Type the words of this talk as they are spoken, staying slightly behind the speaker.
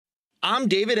I'm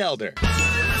David Elder.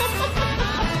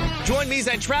 Join me as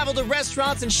I travel to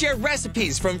restaurants and share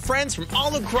recipes from friends from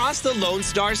all across the Lone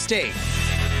Star State.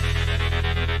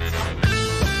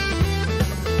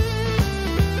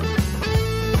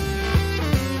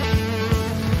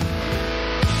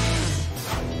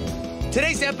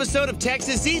 Today's episode of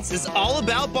Texas Eats is all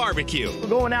about barbecue. We're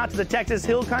going out to the Texas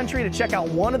Hill Country to check out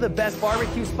one of the best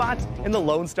barbecue spots in the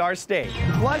Lone Star State.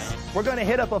 Plus, we're going to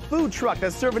hit up a food truck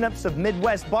that's serving up some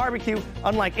Midwest barbecue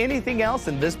unlike anything else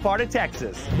in this part of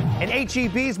Texas. And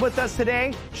HEB's with us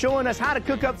today, showing us how to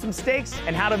cook up some steaks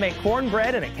and how to make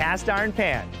cornbread in a cast iron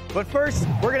pan. But first,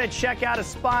 we're going to check out a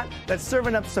spot that's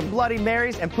serving up some Bloody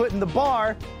Marys and putting the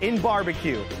bar in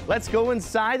barbecue. Let's go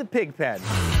inside the pig pen.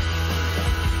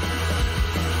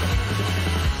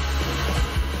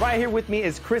 Right here with me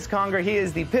is Chris Conger. He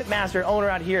is the pitmaster owner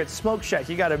out here at Smoke Shack.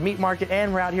 You got a meat market,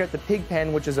 and we're out here at the Pig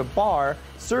Pen, which is a bar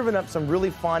serving up some really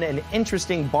fun and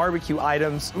interesting barbecue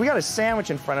items. We got a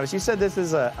sandwich in front of us. You said this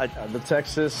is the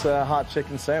Texas hot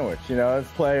chicken sandwich. You know,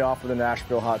 it's play off of the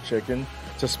Nashville hot chicken.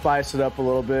 To spice it up a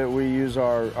little bit, we use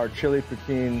our chili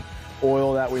pekin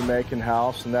oil that we make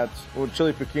in-house, and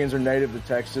chili pekins are native to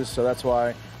Texas, so that's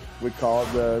why we call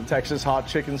it the Texas hot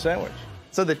chicken sandwich.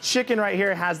 So the chicken right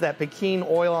here has that pekin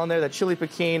oil on there, that chili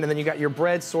pekin, and then you got your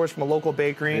bread sourced from a local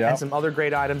bakery, yep, and some other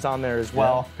great items on there as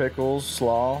well. Yeah, pickles,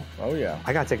 slaw. Oh, yeah.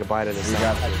 I got to take a bite of this.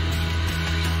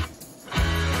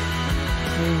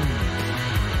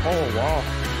 Oh,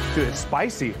 wow. Dude, it's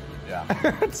spicy. Yeah.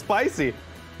 It's spicy.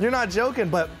 You're not joking,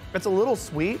 but it's a little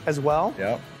sweet as well.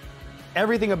 Yep.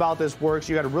 Everything about this works.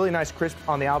 You got a really nice crisp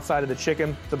on the outside of the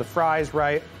chicken, to the fries,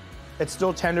 right? It's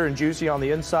still tender and juicy on the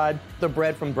inside. The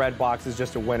bread from Bread Box is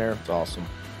just a winner. It's awesome.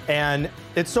 And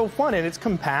it's so fun, and it's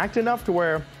compact enough to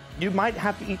where you might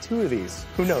have to eat 2 of these.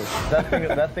 Who knows? That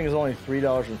thing is only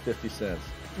 $3.50.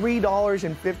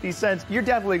 $3.50. You're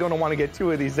definitely going to want to get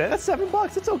 2 of these. That's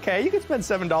 $7. It's okay. You can spend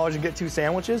 $7 and get 2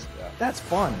 sandwiches. Yeah. That's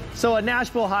fun. So a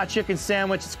Nashville hot chicken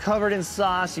sandwich, it's covered in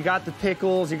sauce. You got the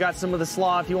pickles, you got some of the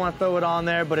slaw if you want to throw it on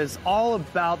there, but it's all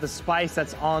about the spice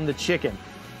that's on the chicken.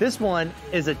 This one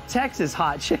is a Texas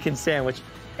hot chicken sandwich,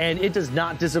 and it does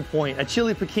not disappoint. A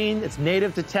chili pekin, it's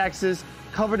native to Texas,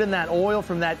 covered in that oil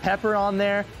from that pepper on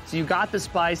there. So you got the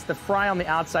spice. The fry on the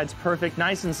outside's perfect,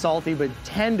 nice and salty, but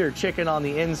tender chicken on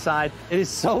the inside. It is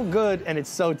so good, and it's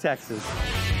so Texas.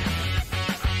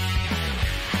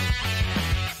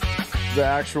 The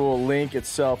actual link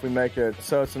itself, we make it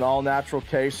so it's an all-natural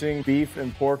casing, beef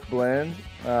and pork blend.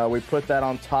 We put that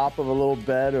on top of a little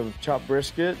bed of chopped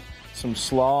brisket, some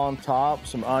slaw on top,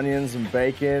 some onions and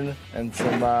bacon, and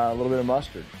some a little bit of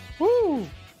mustard. Woo!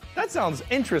 That sounds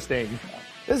interesting.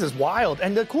 This is wild.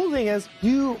 And the cool thing is,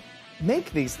 you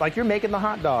make these like you're making the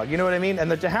hot dog. You know what I mean?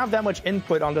 And to have that much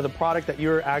input onto the product that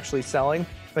you're actually selling,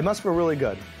 it must feel really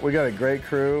good. We got a great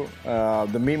crew.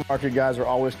 The meat market guys are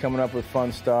always coming up with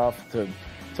fun stuff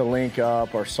to link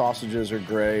up. Our sausages are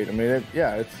great. I mean,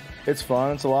 it's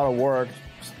fun. It's a lot of work.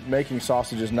 Making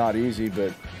sausage is not easy,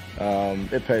 but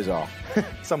it pays off.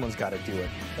 Someone's got to do it.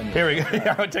 Here we go.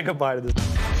 Yeah, I'll take a bite of this.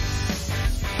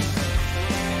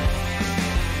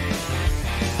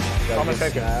 I'm gonna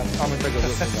take a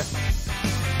look.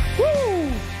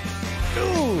 Woo!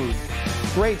 Dude!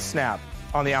 Great snap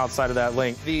on the outside of that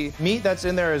link. The meat that's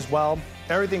in there as well,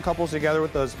 everything couples together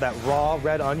with that raw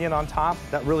red onion on top.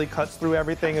 That really cuts through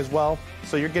everything as well.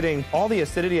 So you're getting all the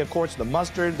acidity, of course, the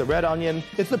mustard, the red onion.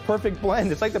 It's the perfect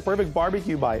blend. It's like the perfect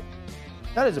barbecue bite.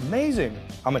 That is amazing.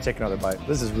 I'm gonna take another bite.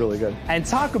 This is really good. And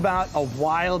talk about a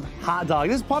wild hot dog.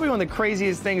 This is probably one of the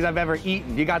craziest things I've ever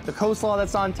eaten. You got the coleslaw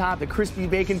that's on top, the crispy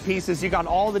bacon pieces, you got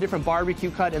all the different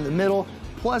barbecue cut in the middle,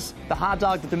 plus the hot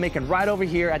dog that they're making right over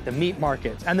here at the meat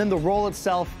market. And then the roll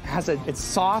itself it's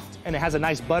soft and it has a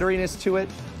nice butteriness to it.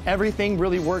 Everything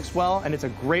really works well, and it's a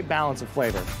great balance of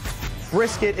flavor.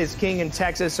 Brisket is king in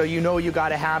Texas, so you know you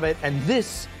gotta have it. And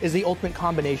this is the ultimate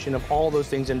combination of all those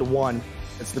things into one.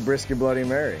 It's the Brisket Bloody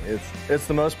Mary. It's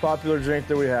the most popular drink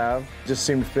that we have. Just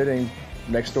seemed fitting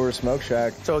next door to Smoke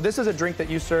Shack. So this is a drink that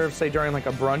you serve, say, during like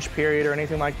a brunch period or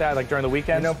anything like that, like during the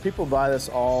weekend? You know, people buy this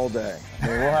all day. I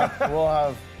mean, we'll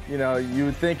have, you know, you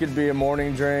would think it'd be a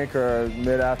morning drink or a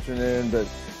mid-afternoon, but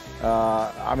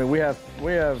I mean, we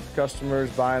have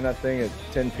customers buying that thing at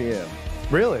 10 p.m.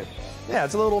 Really? Yeah,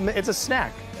 it's a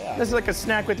snack. Yeah. This is like a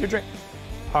snack with your drink.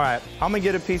 All right, I'm gonna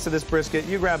get a piece of this brisket.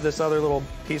 You grab this other little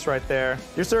piece right there.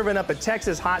 You're serving up a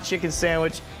Texas hot chicken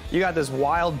sandwich. You got this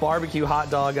wild barbecue hot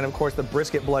dog, and of course the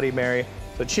Brisket Bloody Mary.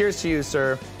 So cheers to you,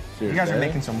 sir. Cheers, you guys are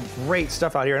making some great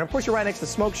stuff out here. And of course you're right next to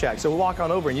Smoke Shack, so we'll walk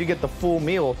on over and you get the full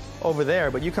meal over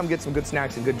there, but you come get some good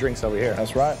snacks and good drinks over here.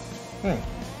 That's right.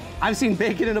 I've seen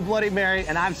bacon in a Bloody Mary,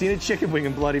 and I've seen a chicken wing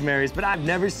in Bloody Marys, but I've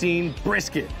never seen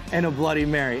brisket in a Bloody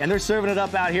Mary. And they're serving it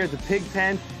up out here at the Pig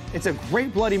Pen. It's a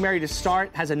great Bloody Mary to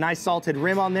start, has a nice salted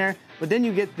rim on there, but then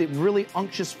you get the really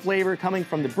unctuous flavor coming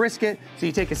from the brisket. So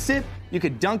you take a sip, you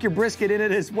could dunk your brisket in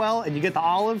it as well, and you get the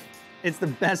olive. It's the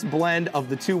best blend of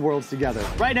the two worlds together.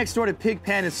 Right next door to Pig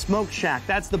Pen is Smoke Shack.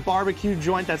 That's the barbecue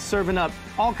joint that's serving up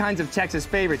all kinds of Texas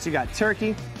favorites. You got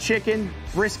turkey, chicken,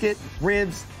 brisket,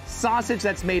 ribs, sausage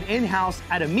that's made in-house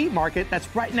at a meat market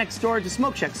that's right next door to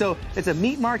Smoke Shack. So it's a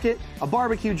meat market, a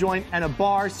barbecue joint, and a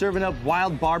bar serving up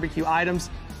wild barbecue items.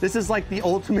 This is like the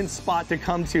ultimate spot to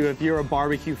come to if you're a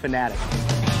barbecue fanatic.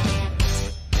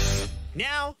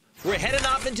 Now, we're heading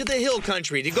off into the hill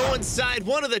country to go inside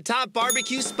one of the top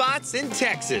barbecue spots in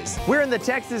Texas. We're in the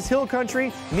Texas hill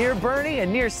country near Bernie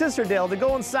and near Sisterdale to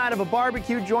go inside of a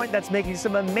barbecue joint that's making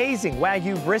some amazing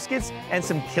Wagyu briskets and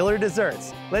some killer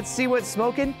desserts. Let's see what's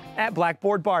smoking at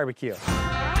Blackboard Barbecue.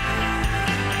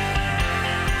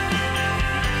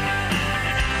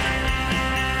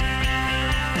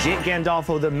 Jake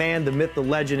Gandolfo, the man, the myth, the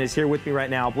legend, is here with me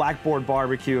right now. Blackboard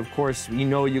Barbecue, of course, you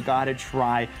know you gotta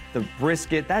try the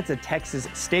brisket. That's a Texas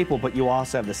staple, but you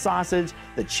also have the sausage,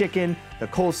 the chicken, the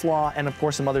coleslaw, and of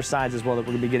course some other sides as well that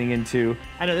we're gonna be getting into.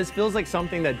 I know this feels like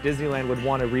something that Disneyland would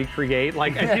want to recreate,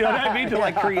 like, you know what I mean? To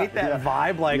like create that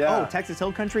vibe, like, oh, Texas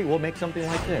Hill Country, we'll make something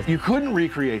like this. You couldn't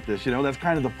recreate this, you know, that's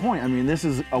kind of the point. I mean, this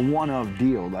is a one-of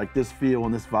deal, like this feel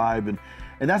and this vibe,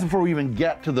 and that's before we even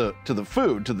get to the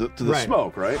food, to the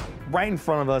smoke, right? Right in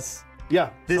front of us. Yeah.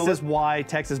 This is why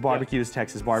Texas barbecue is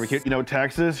Texas barbecue. You know,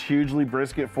 Texas, hugely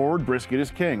brisket forward. Brisket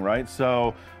is king, right?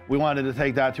 So we wanted to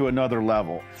take that to another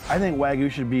level. I think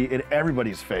Wagyu should be in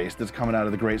everybody's face that's coming out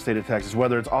of the great state of Texas,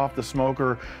 whether it's off the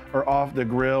smoker or off the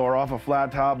grill or off a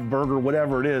flat top burger,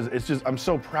 whatever it is. It's just, I'm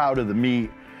so proud of the meat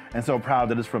and so proud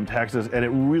that it's from Texas, and it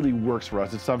really works for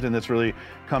us. It's something that's really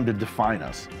come to define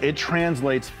us. It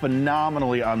translates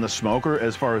phenomenally on the smoker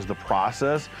as far as the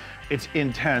process. It's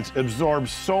intense, absorbs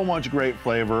so much great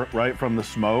flavor, right, from the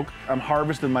smoke. I'm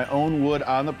harvesting my own wood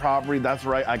on the property. That's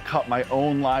right, I cut my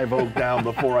own live oak down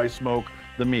before I smoke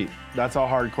the meat. That's how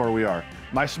hardcore we are.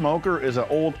 My smoker is an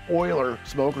old oiler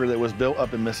smoker that was built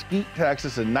up in Mesquite,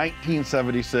 Texas in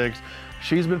 1976.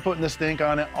 She's been putting the stink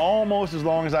on it almost as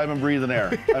long as I've been breathing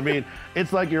air. I mean,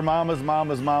 it's like your mama's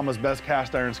best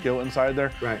cast iron skillet inside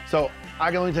there. Right. So I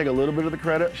can only take a little bit of the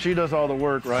credit. She does all the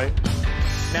work, right?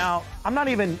 Now, I'm not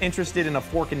even interested in a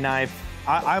fork and knife.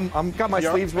 I'm got my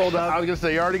sleeves rolled up. I was gonna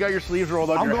say, you already got your sleeves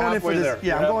rolled up. I'm You're going in for halfway this. there.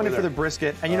 Yeah, You're I'm going in halfway for the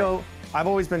brisket. And you know, I've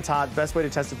always been taught the best way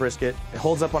to test a brisket, it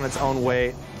holds up on its own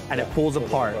weight and it pulls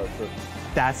apart.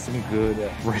 That's some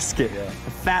good brisket. Yeah.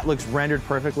 The fat looks rendered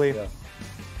perfectly. Yeah.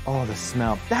 Oh, the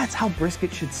smell. That's how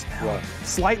brisket should smell. Right.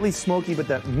 Slightly smoky, but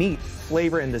the meat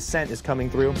flavor and the scent is coming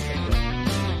through.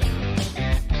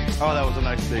 Oh, that was a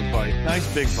nice big bite.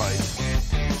 Nice big bite.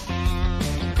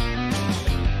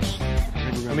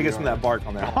 Let me get some of that bark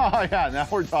on there. Oh yeah, now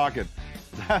we're talking.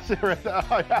 That's it right there.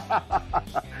 Oh,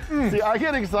 yeah. See, I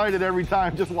get excited every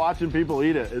time just watching people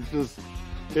eat it. It's just,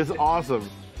 it's awesome.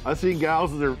 I've seen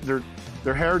gals with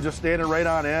their hair just standing right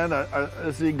on end.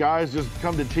 I've seen guys just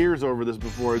come to tears over this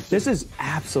before. This is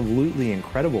absolutely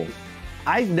incredible.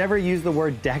 I've never used the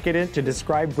word decadent to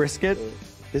describe brisket.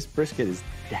 This brisket is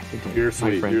decadent. You're my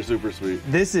sweet. friend. You're super sweet.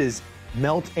 This is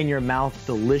melt in your mouth,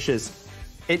 delicious.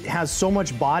 It has so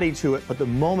much body to it, but the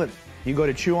moment you go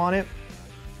to chew on it,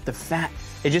 the fat,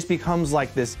 it just becomes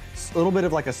like this little bit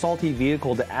of like a salty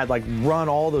vehicle to add, like run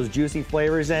all those juicy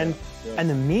flavors in. Yeah. And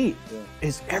the meat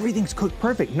is, everything's cooked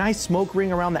perfect. Nice smoke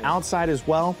ring around the outside as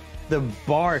well. The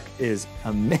bark is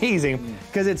amazing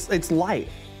because it's light.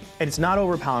 And it's not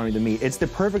overpowering the meat. It's the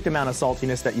perfect amount of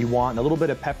saltiness that you want, and a little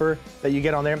bit of pepper that you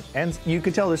get on there. And you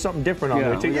can tell there's something different on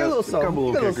there too. We Get a got little something.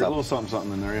 couple Get a little little something.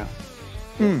 something. A little something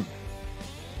in there, yeah.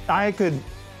 I could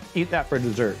eat that for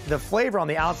dessert. The flavor on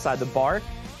the outside, the bark,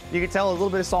 you can tell a little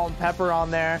bit of salt and pepper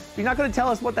on there. You're not gonna tell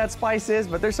us what that spice is,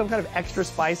 but there's some kind of extra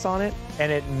spice on it,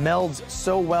 and it melds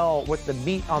so well with the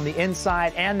meat on the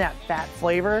inside and that fat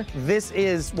flavor. This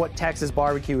is what Texas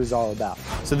barbecue is all about.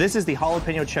 So this is the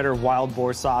jalapeno cheddar wild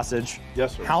boar sausage.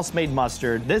 Yes, sir. House-made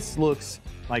mustard. This looks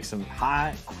like some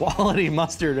high quality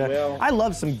mustard. Well, I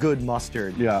love some good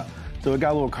mustard. Yeah. So it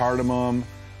got a little cardamom,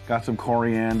 got some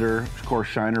coriander, of course,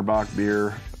 Shinerbach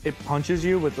beer. It punches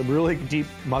you with a really deep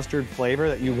mustard flavor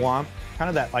that you want, kind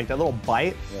of that, like that little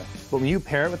bite. Yeah. But when you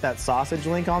pair it with that sausage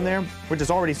link on there, which is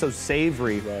already so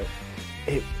savory, Right.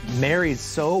 it marries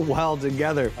so well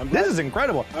together. This is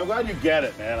incredible. I'm glad you get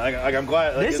it, man. I'm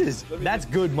glad. Like, That's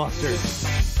good mustard.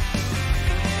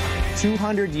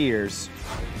 200 years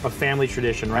of family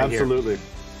tradition right Absolutely. here.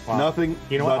 Wow. Nothing.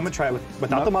 You know what? I'm gonna try it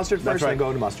without the mustard That's first, right. then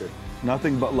go to mustard.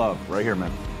 Nothing but love, right here,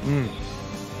 man.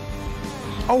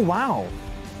 Oh wow!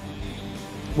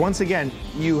 Once again,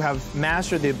 you have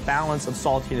mastered the balance of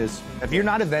saltiness. If you're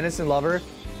not a venison lover,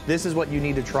 this is what you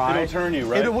need to try. It'll turn you,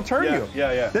 right? It will turn you.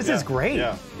 Yeah. This is great.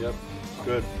 Yeah. Yep.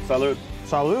 Good. Salud.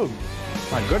 Salud.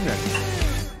 My goodness.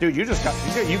 Dude, you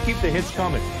keep the hits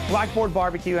coming. Blackboard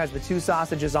Barbecue has the 2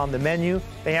 sausages on the menu.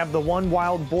 They have the 1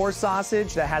 wild boar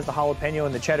sausage that has the jalapeno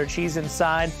and the cheddar cheese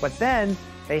inside. But then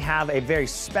they have a very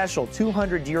special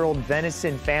 200-year-old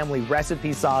venison family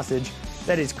recipe sausage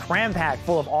that is cram-packed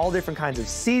full of all different kinds of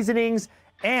seasonings.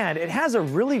 And it has a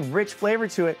really rich flavor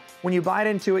to it. When you bite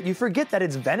into it, you forget that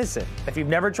it's venison. If you've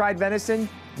never tried venison,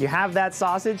 you have that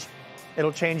sausage,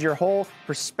 it'll change your whole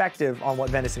perspective on what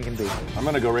venison can be. I'm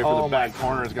gonna go right for the back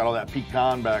corner. It's got all that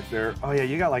pecan back there. Oh yeah,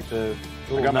 you got like the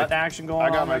little nut action going on.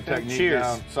 I got my right there. technique Cheers.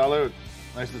 down. Salud.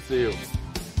 Nice to see you.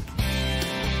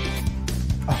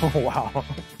 Oh wow.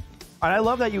 And I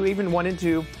love that you even went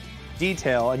into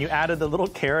detail and you added the little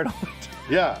carrot on it.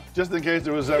 Yeah, just in case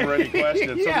there was ever any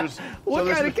question. Yeah. What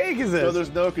kind of cake is this? So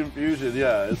there's no confusion.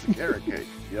 Yeah, it's a carrot cake.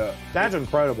 Yeah. That's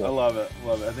incredible. I love it.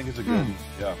 Love it. I think it's a good.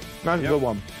 Yeah. That's a good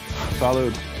one.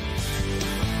 Salud.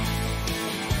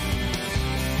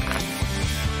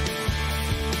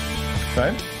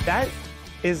 Okay. That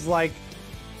is like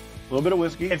A little bit of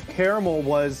whiskey. if caramel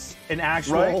was an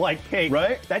actual Right. like cake.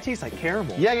 Right. That tastes like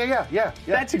caramel. Yeah.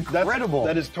 That's incredible.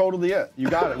 That is totally it. You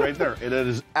got it right there. It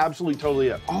is absolutely totally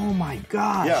it. Oh my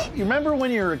gosh. Yeah. You remember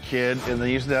when you were a kid and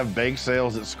they used to have bake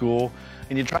sales at school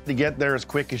and you tried to get there as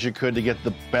quick as you could to get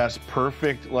the best,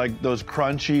 perfect, like those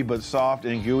crunchy but soft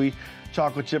and gooey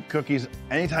chocolate chip cookies?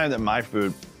 Anytime that my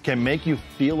food can make you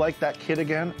feel like that kid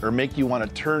again or make you want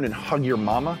to turn and hug your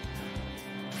mama,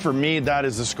 for me, that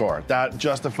is the score. That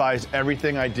justifies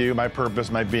everything I do, my purpose,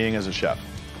 my being as a chef.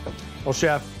 Well,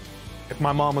 chef, if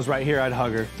my mom was right here, I'd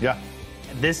hug her. Yeah.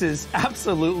 This is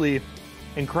absolutely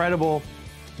incredible.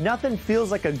 Nothing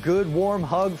feels like a good warm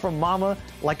hug from mama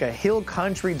like a hill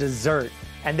country dessert.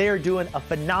 And they are doing a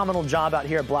phenomenal job out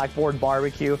here at Blackboard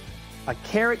Barbecue. A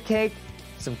carrot cake,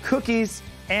 some cookies,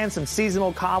 and some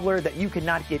seasonal cobbler that you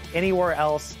cannot get anywhere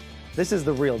else. This is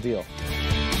the real deal.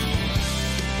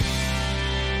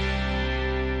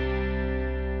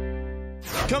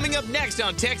 Coming up next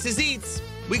on Texas Eats,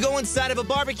 we go inside of a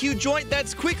barbecue joint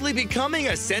that's quickly becoming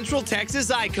a Central Texas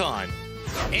icon.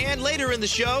 And later in the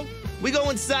show, we go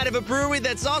inside of a brewery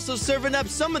that's also serving up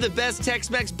some of the best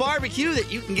Tex-Mex barbecue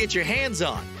that you can get your hands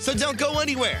on. So don't go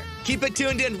anywhere. Keep it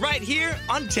tuned in right here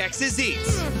on Texas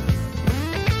Eats.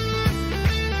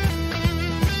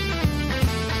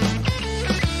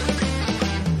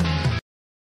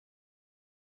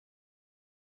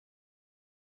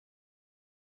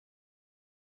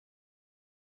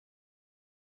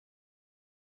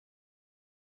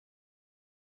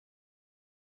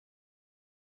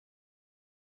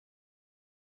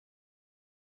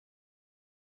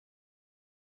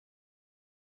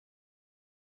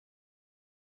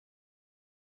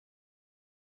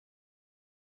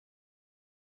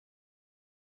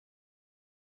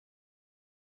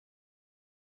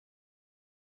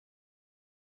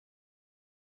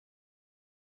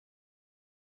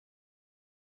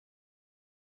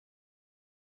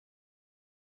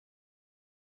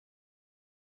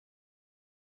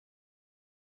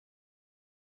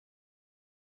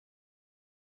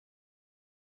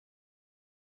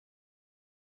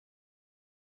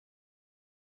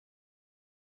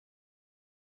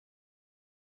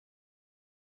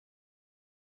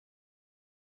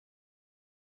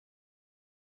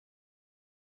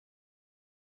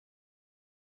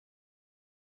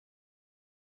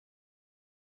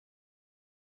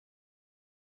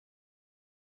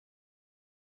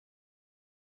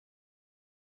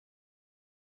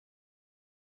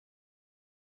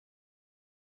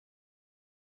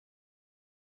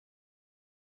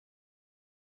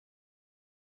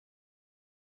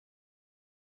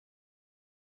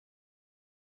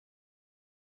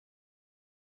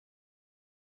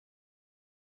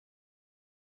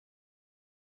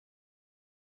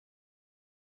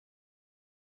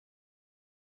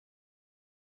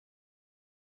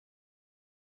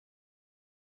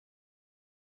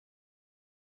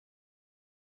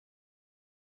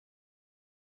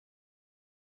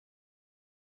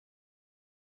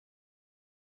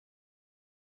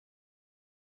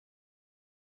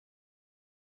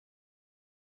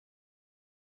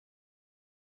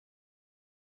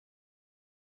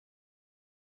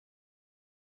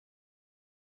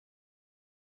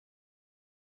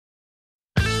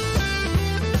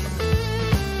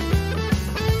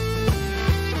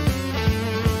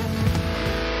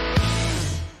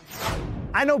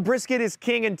 I know brisket is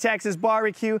king in Texas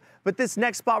barbecue, but this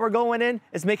next spot we're going in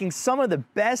is making some of the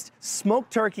best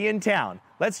smoked turkey in town.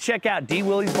 Let's check out D.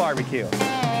 Willie's Barbecue. With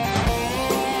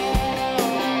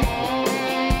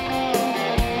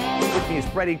me is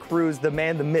Freddie Cruz, the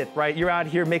man, the myth, right? You're out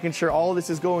here making sure all this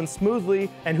is going smoothly.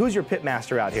 And who's your pit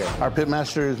master out here? Our pit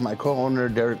master is my co-owner,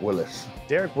 Derek Willis.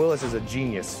 Derek Willis is a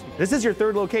genius. This is your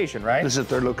third location, right? This is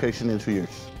the third location in 2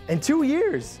 years. In 2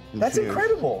 years? That's 2 years.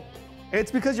 incredible. It's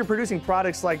because you're producing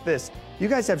products like this. You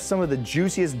guys have some of the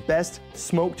juiciest, best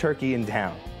smoked turkey in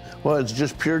town. Well, it's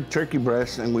just pure turkey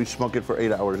breast, and we smoke it for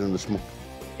 8 hours in the smoke.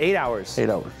 8 hours? 8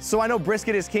 hours. So I know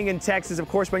brisket is king in Texas. Of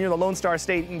course, when you're in the Lone Star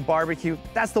State eating barbecue,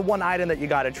 that's the one item that you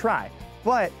gotta try.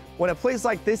 But when a place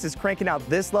like this is cranking out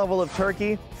this level of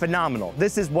turkey, phenomenal.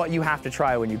 This is what you have to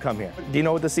try when you come here. Do you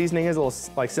know what the seasoning is? A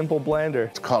little like simple blend or?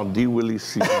 It's called D. Willie's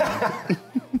seasoning.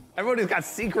 Everybody's got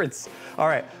secrets. All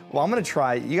right, well, I'm gonna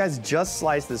try. You guys just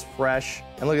sliced this fresh,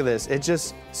 and look at this. It's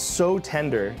just so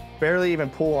tender. Barely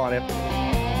even pull on it.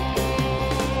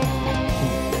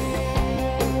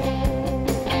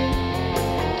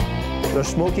 The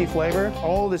smoky flavor,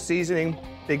 all the seasoning,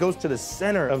 it goes to the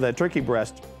center of that turkey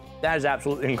breast. That is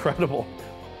absolutely incredible.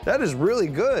 That is really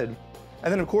good.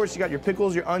 And then of course you got your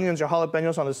pickles, your onions, your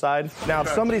jalapenos on the side. Now if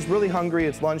somebody's really hungry,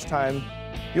 it's lunchtime,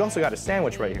 you also got a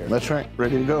sandwich right here. That's right,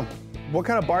 ready to go. What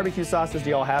kind of barbecue sauces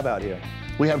do y'all have out here?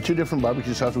 We have 2 different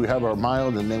barbecue sauces. We have our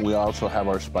mild, and then we also have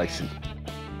our spicy.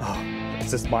 Oh,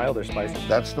 is this mild or spicy?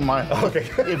 That's the mild. Okay.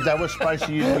 If that was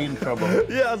spicy, you'd be in trouble.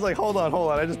 Yeah, I was like, hold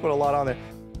on, I just put a lot on there.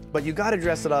 But you gotta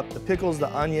dress it up, the pickles,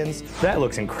 the onions. That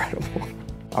looks incredible.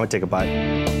 I'm gonna take a bite.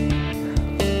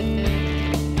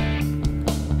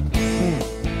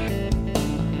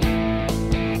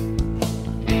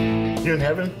 You in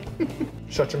heaven?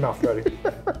 Shut your mouth, Freddie.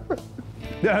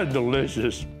 That's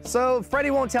delicious. So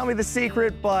Freddie won't tell me the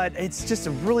secret, but it's just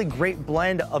a really great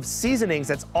blend of seasonings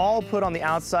that's all put on the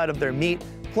outside of their meat,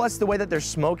 plus the way that they're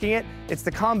smoking it. It's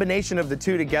the combination of the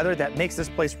two together that makes this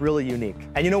place really unique.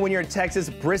 And you know, when you're in Texas,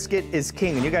 brisket is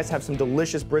king, and you guys have some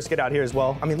delicious brisket out here as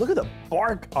well. I mean, look at the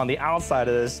bark on the outside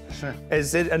of this. Sure.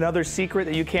 Is it another secret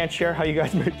that you can't share how you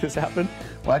guys make this happen?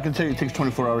 Well, I can tell you it takes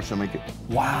 24 hours to make it.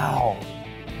 Wow.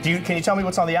 Can you tell me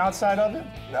what's on the outside of it?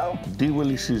 No. D.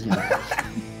 Willie's seasoning.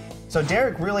 So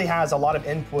Derek really has a lot of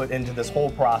input into this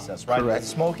whole process, right? Correct. With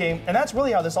smoking, and that's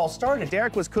really how this all started.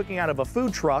 Derek was cooking out of a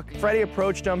food truck. Freddie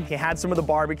approached him. He had some of the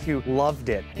barbecue, loved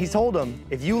it. He told him,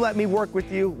 if you let me work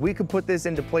with you, we could put this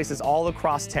into places all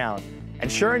across town.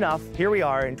 And sure enough, here we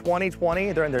are in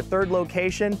 2020. They're in their third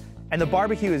location, and the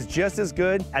barbecue is just as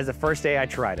good as the first day I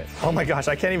tried it. Oh my gosh,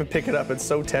 I can't even pick it up. It's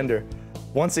so tender.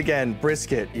 Once again,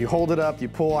 brisket, you hold it up, you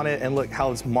pull on it, and look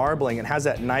how it's marbling and has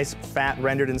that nice fat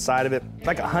rendered inside of it,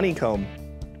 like a honeycomb.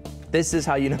 This is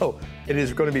how you know it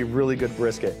is going to be really good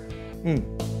brisket.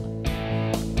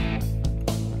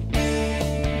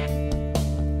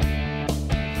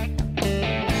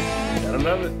 Gotta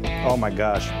love it. Oh my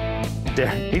gosh.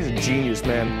 Derek, he's a genius,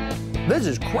 man. This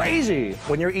is crazy.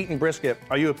 When you're eating brisket,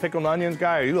 are you a pickled onions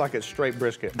guy or are you like a straight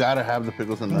brisket? Gotta have the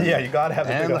pickles and onions. Yeah, you gotta have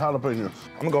the and pickle. the jalapenos.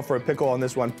 I'm gonna go for a pickle on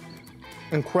this one.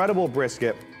 Incredible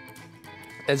brisket.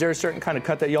 Is there a certain kind of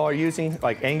cut that y'all are using,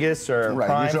 like Angus or Right,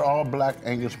 prime? these are all black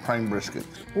Angus prime briskets.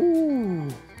 Ooh.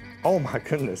 Oh my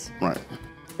goodness. Right.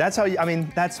 That's how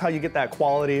that's how you get that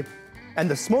quality. And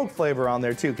the smoke flavor on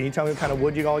there too. Can you tell me what kind of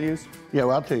wood you all use? Yeah,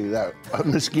 well, I'll tell you that.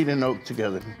 Mesquite and oak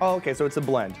together. Oh, okay, so it's a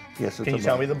blend. Yes, it's Can a you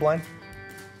tell me blend. the blend?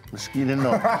 Mesquite and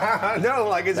oak. No,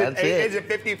 like is That's it. is it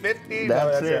 50-50?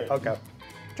 That's No, it. Okay.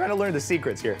 Trying to learn the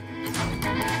secrets here.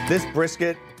 This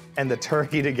brisket and the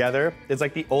turkey together is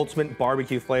like the ultimate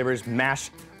barbecue flavors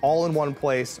mashed all in one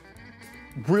place.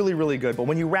 Really, really good. But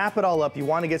when you wrap it all up, you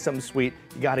want to get something sweet,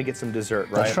 you got to get some dessert,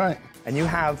 right? That's right. And you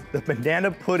have the banana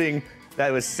pudding that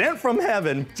was sent from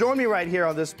heaven. Join me right here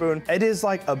on this spoon. It is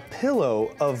like a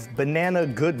pillow of banana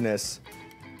goodness.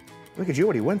 Look at you,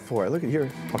 what he went for. Look at here.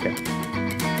 Okay.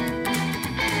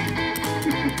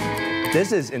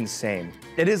 This is insane.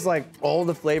 It is like all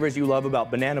the flavors you love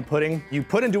about banana pudding, you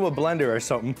put into a blender or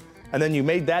something, and then you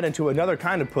made that into another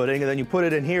kind of pudding, and then you put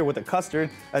it in here with a custard,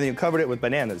 and then you covered it with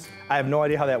bananas. I have no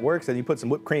idea how that works, and you put some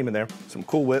whipped cream in there, some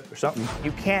Cool Whip or something.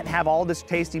 You can't have all this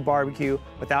tasty barbecue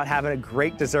without having a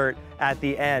great dessert at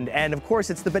the end. And of course,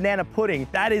 it's the banana pudding.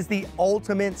 That is the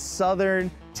ultimate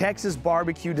Southern Texas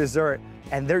barbecue dessert.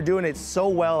 And they're doing it so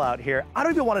well out here. I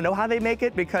don't even want to know how they make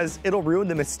it because it'll ruin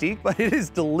the mystique, but it is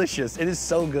delicious. It is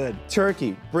so good.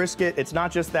 Turkey, brisket, it's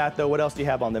not just that though. What else do you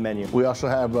have on the menu? We also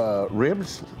have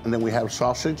ribs, and then we have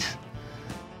sausage.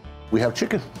 We have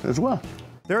chicken as well.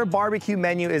 Their barbecue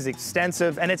menu is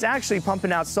extensive, and it's actually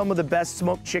pumping out some of the best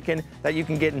smoked chicken that you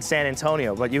can get in San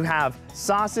Antonio. But you have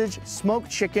sausage, smoked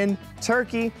chicken,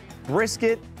 turkey,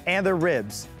 brisket, and their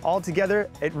ribs. All together,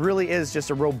 it really is just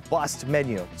a robust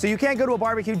menu. So you can't go to a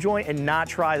barbecue joint and not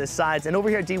try the sides. And over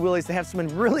here at D. Willie's, they have some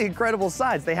really incredible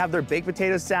sides. They have their baked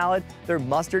potato salad, their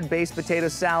mustard-based potato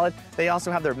salad. They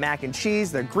also have their mac and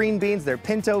cheese, their green beans, their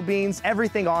pinto beans.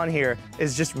 Everything on here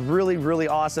is just really, really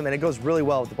awesome, and it goes really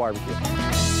well with the barbecue.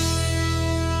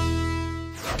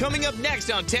 Coming up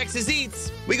next on Texas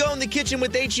Eats, we go in the kitchen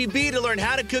with H-E-B to learn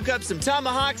how to cook up some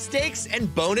tomahawk steaks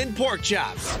and bone-in pork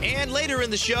chops. And later in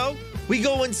the show, we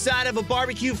go inside of a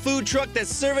barbecue food truck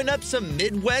that's serving up some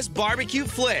Midwest barbecue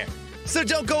flair. So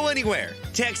don't go anywhere.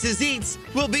 Texas Eats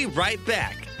will be right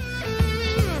back.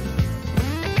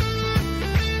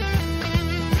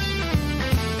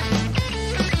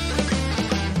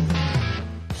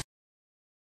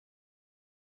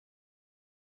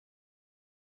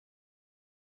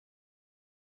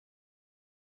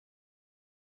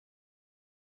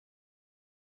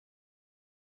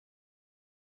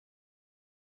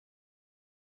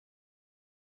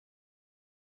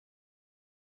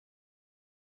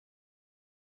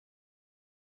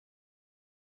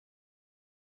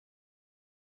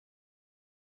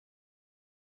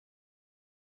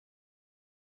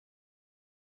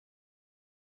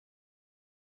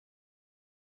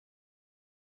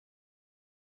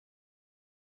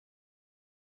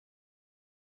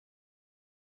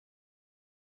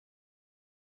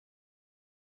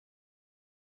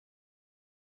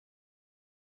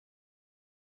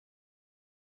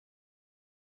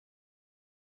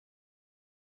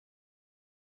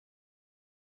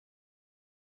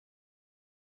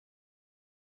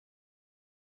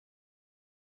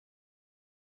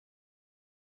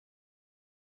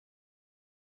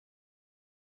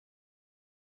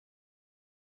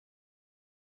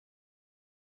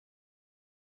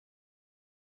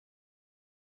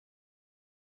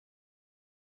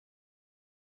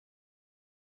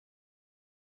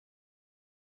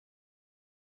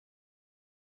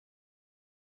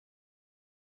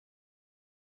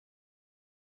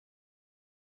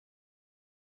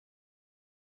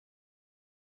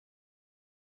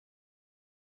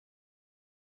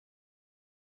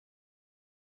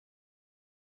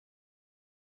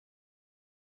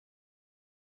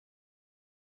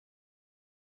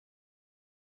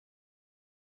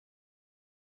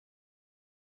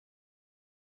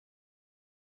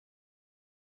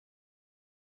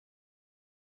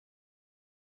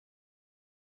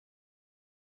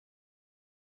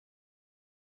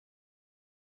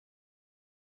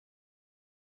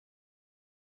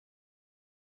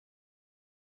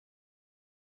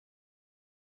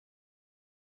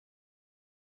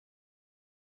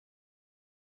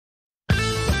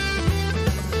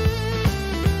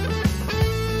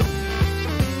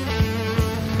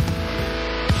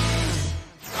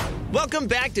 Welcome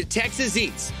back to Texas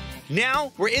Eats.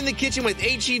 Now, we're in the kitchen with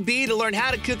H-E-B to learn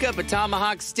how to cook up a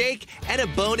tomahawk steak and a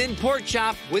bone-in pork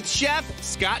chop with Chef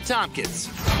Scott Tompkins.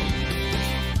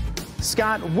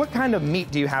 Scott, what kind of meat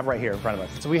do you have right here in front of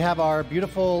us? So we have our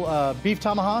beautiful beef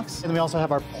tomahawks, and then we also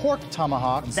have our pork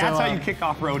tomahawk. That's how you kick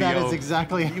off rodeo. That is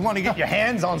exactly. You want to get your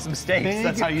hands on some steaks.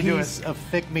 That's how you do it. Piece of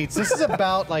thick meats. This is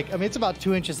about it's about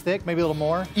 2 inches thick, maybe a little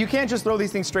more. You can't just throw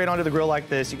these things straight onto the grill like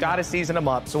this. You got to season them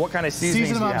up. So what kind of seasonings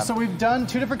do you have? So we've done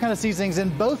 2 different kind of seasonings,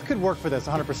 and both could work for this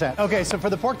 100%. Okay, so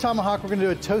for the pork tomahawk, we're going to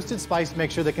do a toasted spiced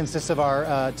mixture that consists of our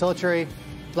tillatry,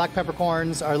 black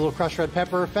peppercorns, our little crushed red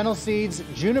pepper, fennel seeds,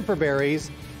 juniper berries,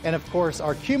 and of course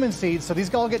our cumin seeds. So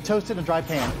these all get toasted in a dry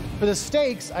pan. For the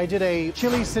steaks, I did a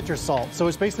chili citrus salt. So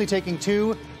it's basically taking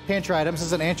 2 pantry items. This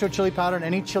is an ancho chili powder and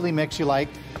any chili mix you like.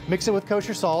 Mix it with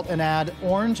kosher salt and add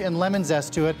orange and lemon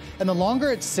zest to it. And the longer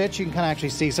it sits, you can kind of actually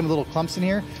see some of the little clumps in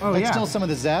here. Oh, yeah. Still some of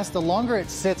the zest. The longer it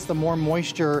sits, the more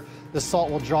moisture the salt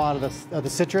will draw out of the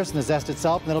citrus and the zest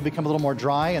itself, and then it'll become a little more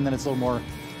dry, and then it's a little more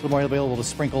you'll be able to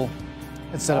sprinkle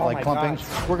instead of like clumping.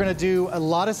 Gosh. We're gonna do a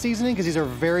lot of seasoning because these are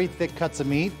very thick cuts of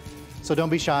meat. So don't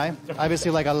be shy. I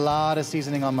obviously like a lot of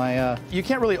seasoning on my... You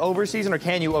can't really over-season, or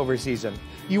can you over-season?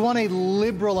 You want a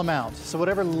liberal amount. So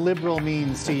whatever liberal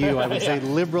means to you, I would say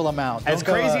liberal amount. As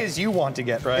crazy as you want to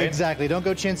get, right? Exactly. Don't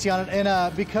go chintzy on it.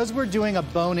 And because we're doing a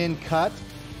bone-in cut,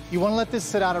 you want to let this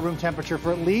sit out at room temperature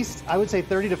for at least, I would say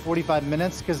 30 to 45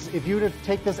 minutes, because if you were to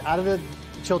take this out of the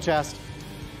chill chest,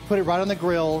 put it right on the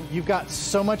grill, you've got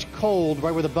so much cold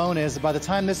right where the bone is. By the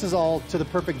time this is all to the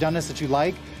perfect doneness that you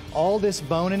like, all this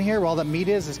bone in here, where all that meat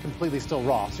is completely still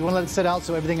raw. So you want to let it sit out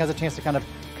so everything has a chance to kind of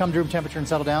come to room temperature and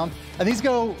settle down. And these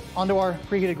go onto our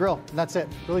preheated grill, and that's it.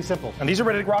 Really simple. And these are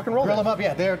ready to rock and roll. Grill them up,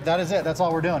 yeah. That is it. That's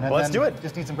all we're doing. And well, let's do it.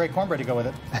 Just need some great cornbread to go with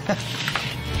it.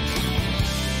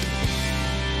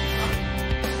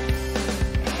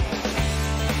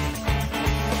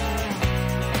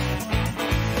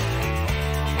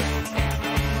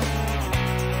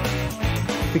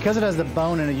 Because it has the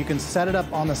bone in it, you can set it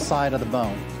up on the side of the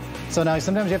bone. So now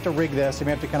sometimes you have to rig this. You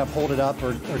may have to kind of hold it up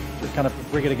or kind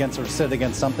of rig it against or sit it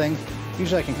against something.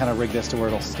 Usually I can kind of rig this to where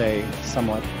it'll stay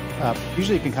somewhat up.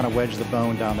 Usually you can kind of wedge the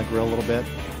bone down the grill a little bit.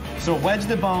 So wedge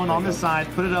the bone on the side,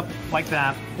 put it up like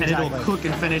that, and Exactly. it'll cook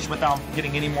and finish without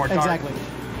getting any more dark. Exactly.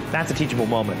 That's a teachable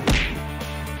moment.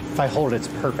 If I hold it, it's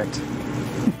perfect.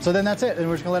 So then that's it. And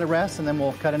we're just gonna let it rest and then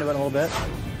we'll cut into it a little bit.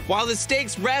 While the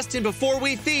steaks rest and before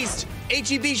we feast,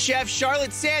 HEB chef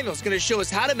Charlotte Samuel's going to show us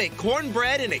how to make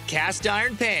cornbread in a cast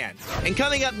iron pan. And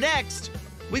coming up next,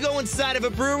 we go inside of a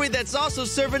brewery that's also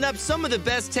serving up some of the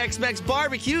best Tex-Mex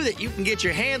barbecue that you can get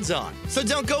your hands on. So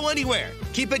don't go anywhere.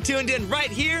 Keep it tuned in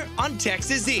right here on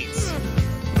Texas Eats.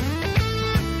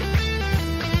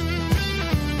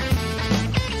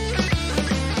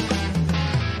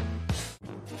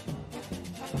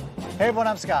 Hey everyone,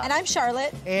 I'm Scott. And I'm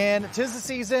Charlotte. And 'tis the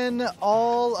season.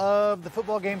 All of the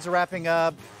football games are wrapping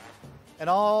up and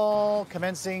all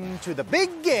commencing to the big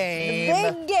game.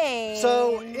 The big game.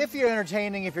 So if you're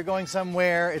entertaining, if you're going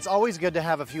somewhere, it's always good to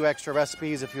have a few extra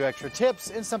recipes, a few extra tips,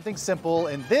 and something simple.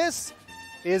 And this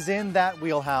is in that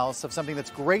wheelhouse of something that's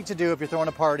great to do if you're throwing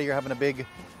a party or having a big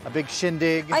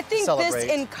shindig. I think celebrate.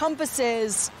 this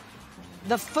encompasses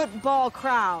the football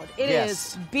crowd. It Yes.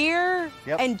 is beer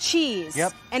Yep. and cheese.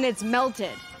 Yep. And it's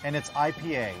melted. And it's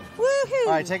IPA. Woohoo!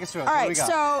 All right, take us through it. All What do right, we got?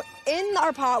 so in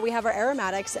our pot we have our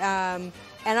aromatics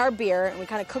and our beer, and we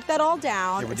kind of cook that all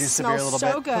down. You It reduce the beer a smells little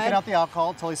so bit. good. Cooking out the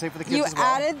alcohol, totally safe for the kids You as well.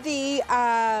 added the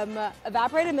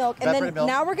evaporated milk, and Evaporated then milk.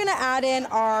 now we're gonna add in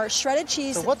our shredded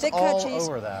cheese, So what's thick cut all cheese.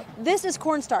 over that? This is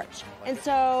cornstarch, and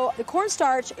so the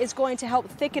cornstarch is going to help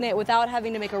thicken it without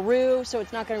having to make a roux, so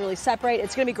it's not gonna really separate.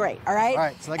 It's gonna be great, all right? All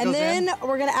right, so that and goes then in.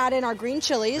 we're gonna add in our green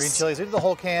chilies. Green chilies. We do the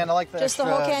whole can. I like the Just the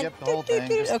extra, whole can. Yep, the whole thing.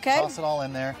 Just Okay. toss it all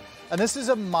in there. And this is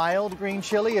a mild green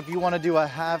chili. If you want to do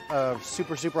a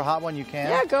super hot one, you can.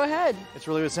 Yeah, go ahead. It's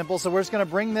really simple. So we're just going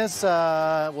to bring this.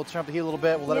 We'll turn up the heat a little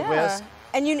bit. We'll let it whisk.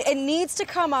 And it needs to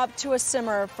come up to a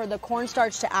simmer for the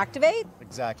cornstarch to activate.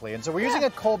 Exactly. And so we're using a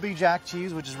Colby Jack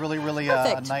cheese, which is really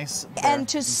Perfect. nice. There, And you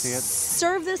to can see it.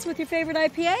 serve this with your favorite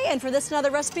IPA, and for this and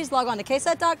other recipes, log on to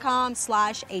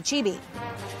kset.com/HEB.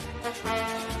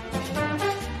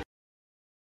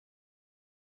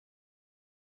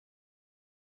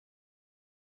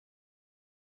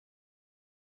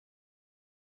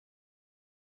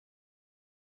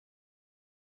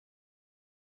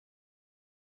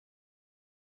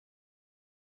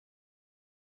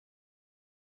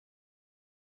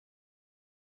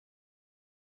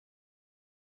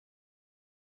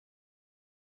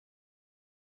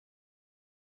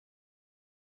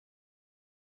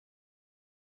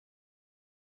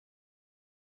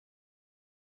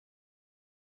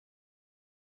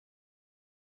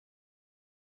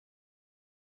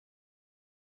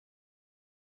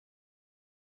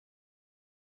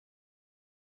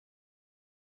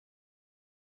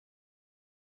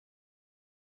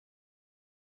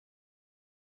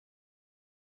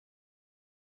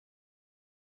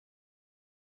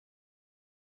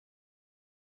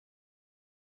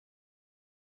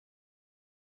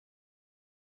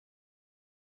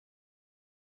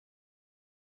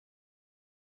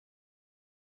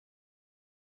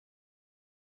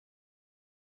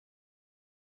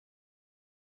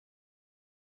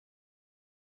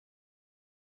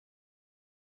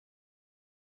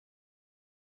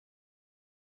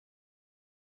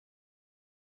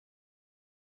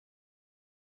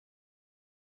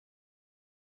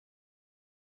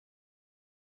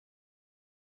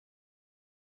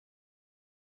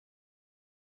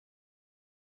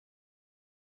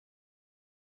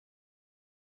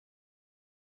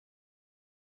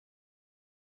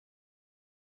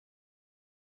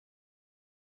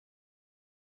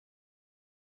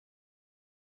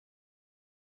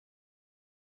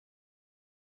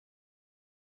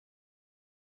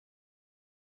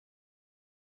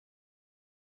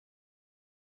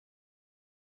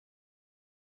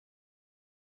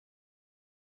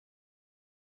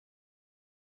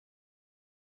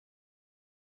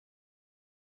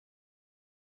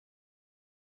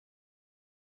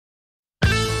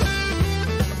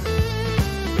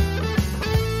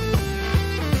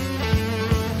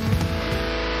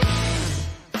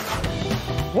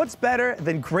 What's better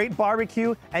than great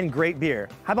barbecue and great beer?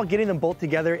 How about getting them both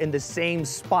together in the same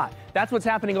spot? That's what's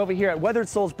happening over here at Weathered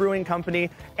Souls Brewing Company.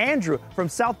 Andrew from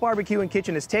South Barbecue and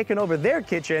Kitchen has taken over their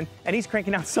kitchen, and he's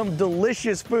cranking out some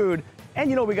delicious food. And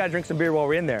you know we gotta drink some beer while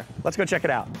we're in there. Let's go check it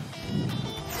out.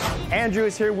 Andrew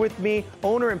is here with me,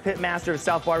 owner and pit master of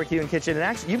South Barbecue and Kitchen. And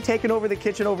actually, you've taken over the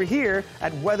kitchen over here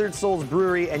at Weathered Souls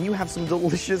Brewery, and you have some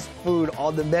delicious food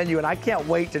on the menu, and I can't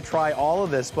wait to try all of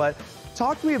this. But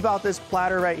talk to me about this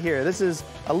platter right here. This is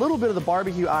a little bit of the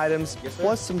barbecue items,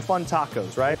 plus some fun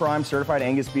tacos, right? Prime certified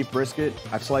Angus beef brisket.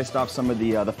 I've sliced off some of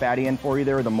the fatty end for you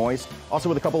there, the moist. Also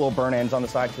with a couple little burn ends on the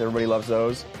side because everybody loves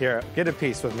those. Here, get a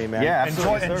piece with me, man. Yeah,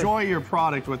 absolutely, enjoy your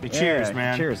product with me. Cheers, Yeah,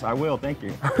 man. Cheers, I will, thank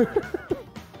you.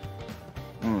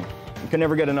 You can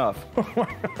never get enough.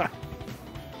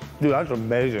 Dude, that's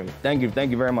amazing. Thank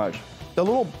you very much. The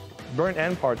little burnt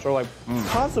end parts are like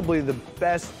possibly the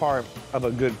best part of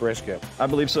a good brisket. I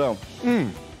believe so.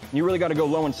 You really got to go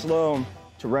low and slow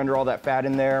to render all that fat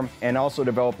in there and also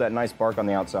develop that nice bark on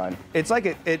the outside. It's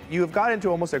like you have got into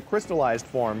almost a crystallized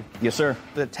form. Yes, sir.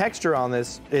 The texture on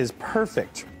this is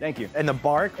perfect. Thank you. And the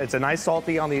bark, it's a nice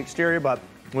salty on the exterior, but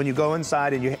when you go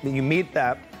inside and you meet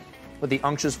that with the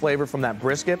unctuous flavor from that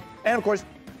brisket, and of course,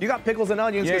 you got pickles and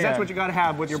onions because that's what you got to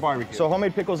have with your barbecue. So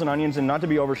homemade pickles and onions, and not to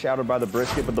be overshadowed by the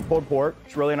brisket, but the pulled pork,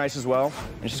 it's really nice as well.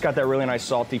 And it's just got that really nice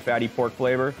salty, fatty pork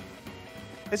flavor.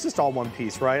 It's just all one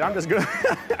piece, right? I'm just gonna.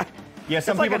 Yeah,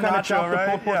 some like people a kind of nacho, chop right?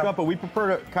 the pulled pork Yeah. up, but we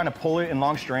prefer to kind of pull it in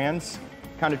long strands,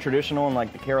 kind of traditional and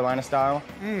like the Carolina style.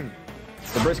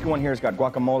 The brisket one here has got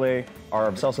guacamole,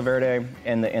 our salsa verde,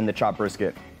 and the chopped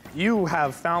brisket. You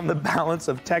have found the balance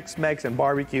of Tex-Mex and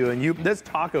barbecue, and this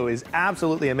taco is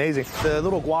absolutely amazing. The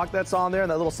little guac that's on there and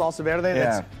that little salsa verde,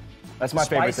 That's my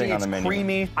favorite spicy, thing on the it's menu.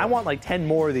 creamy. I want like 10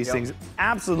 more of these things.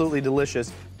 Absolutely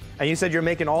delicious. And you said you're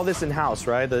making all this in-house,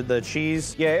 right? The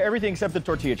cheese? Yeah, everything except the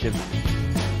tortilla chips.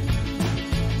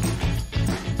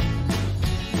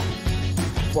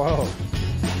 Whoa.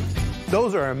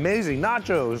 Those are amazing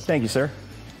nachos. Thank you, sir.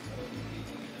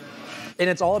 And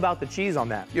it's all about the cheese on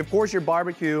that. Of course, your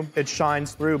barbecue, it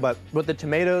shines through, but with the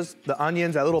tomatoes, the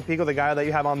onions, that little pico de gallo that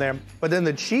you have on there, but then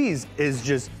the cheese is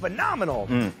just phenomenal.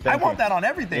 I want that on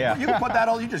everything. Yeah. You can put that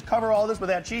all, you just cover all this with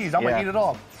that cheese. I'm gonna eat it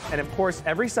all. And of course,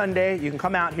 every Sunday, you can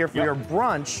come out here for your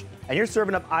brunch, and you're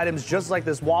serving up items just like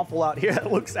this waffle out here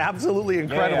that looks absolutely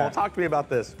incredible. Talk to me about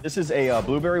this. This is a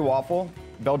blueberry waffle,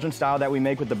 Belgian style that we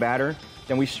make with the batter.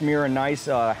 Then we smear a nice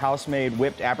house-made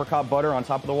whipped apricot butter on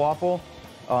top of the waffle.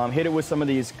 Hit it with some of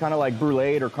these kind of like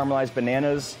bruleed or caramelized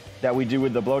bananas that we do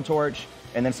with the blowtorch,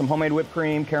 and then some homemade whipped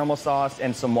cream, caramel sauce,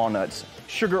 and some walnuts.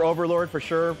 Sugar overlord for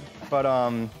sure, but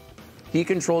he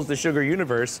controls the sugar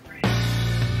universe.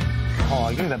 Oh,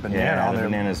 give me that banana on there.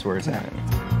 Banana's where it's at.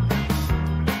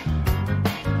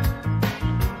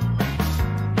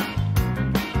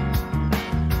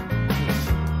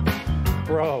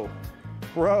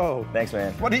 Bro. Thanks,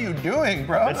 man. What are you doing,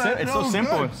 bro? That's it. It's so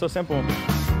simple. good. It's so simple.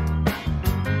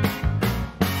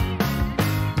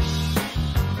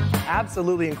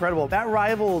 Absolutely incredible. That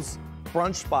rivals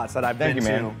brunch spots that I've been you, to.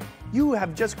 man. You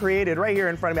have just created right here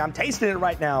in front of me. I'm tasting it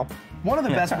right now. One of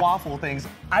the best waffle things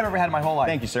I've ever had in my whole life.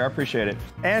 Thank you, sir. I appreciate it.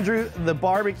 Andrew, the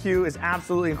barbecue is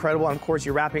absolutely incredible. And of course,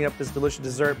 you're wrapping up this delicious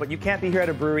dessert, but you can't be here at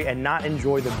a brewery and not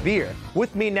enjoy the beer.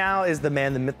 With me now is the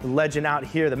man, the myth, the legend out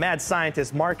here, the mad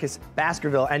scientist, Marcus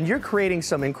Baskerville. And you're creating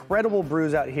some incredible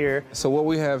brews out here. So what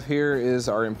we have here is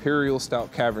our Imperial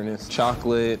Stout Cavernous,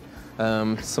 chocolate,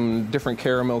 some different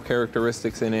caramel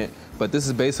characteristics in it, but this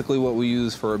is basically what we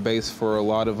use for a base for a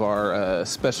lot of our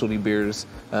specialty beers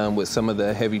with some of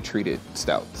the heavy treated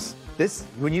stouts. This,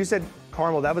 when you said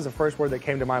caramel, that was the first word that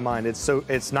came to my mind.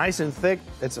 It's nice and thick,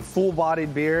 it's a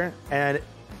full-bodied beer, and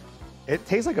it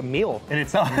tastes like a meal in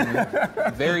itself.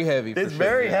 Very heavy. It's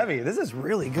very heavy. This is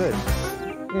really good.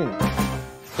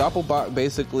 Doppelbock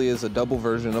basically is a double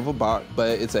version of a bock,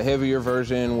 but it's a heavier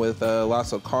version with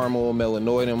lots of caramel,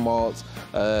 melanoidin malts,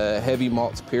 heavy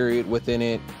malts period within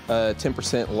it,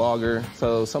 10% lager,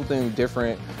 so something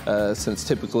different since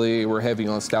typically we're heavy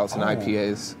on stouts and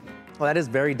IPAs. Well, that is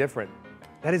very different.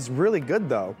 That is really good,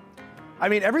 though. I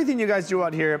mean, everything you guys do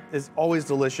out here is always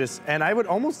delicious, and I would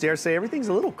almost dare say everything's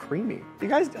a little creamy. You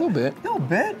guys, a little bit. A little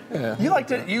bit? Yeah. You like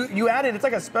to, you add it, it's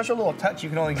like a special little touch you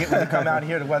can only get when you come out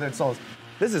here to Weathered Souls.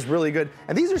 This is really good.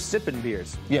 And these are sipping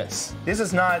beers. Yes. This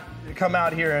is not come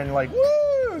out here and like,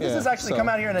 woo! This is actually come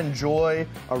out here and enjoy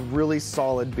a really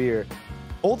solid beer.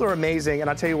 Both are amazing,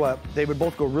 and I tell you what, they would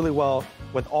both go really well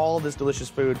with all this delicious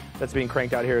food that's being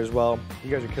cranked out here as well. You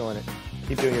guys are killing it.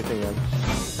 Keep doing your thing, man.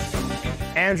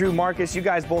 Andrew, Marcus, you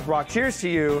guys both rock. Cheers to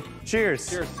you. Cheers.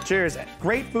 Cheers. Cheers.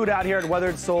 Great food out here at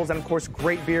Weathered Souls, and of course,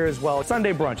 great beer as well.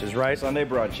 Sunday brunches, right? Sunday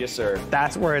brunch, yes, sir.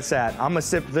 That's where it's at. I'm gonna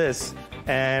sip this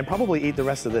and probably eat the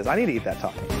rest of this. I need to eat that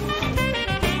topping.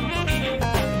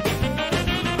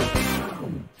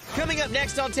 Coming up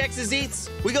next on Texas Eats,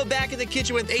 we go back in the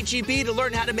kitchen with HEB to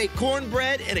learn how to make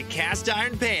cornbread in a cast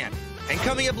iron pan. And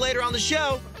coming up later on the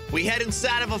show, we head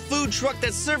inside of a food truck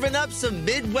that's serving up some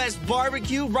Midwest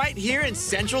barbecue right here in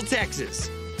Central Texas.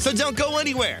 So don't go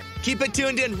anywhere. Keep it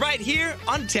tuned in right here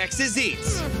on Texas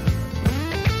Eats.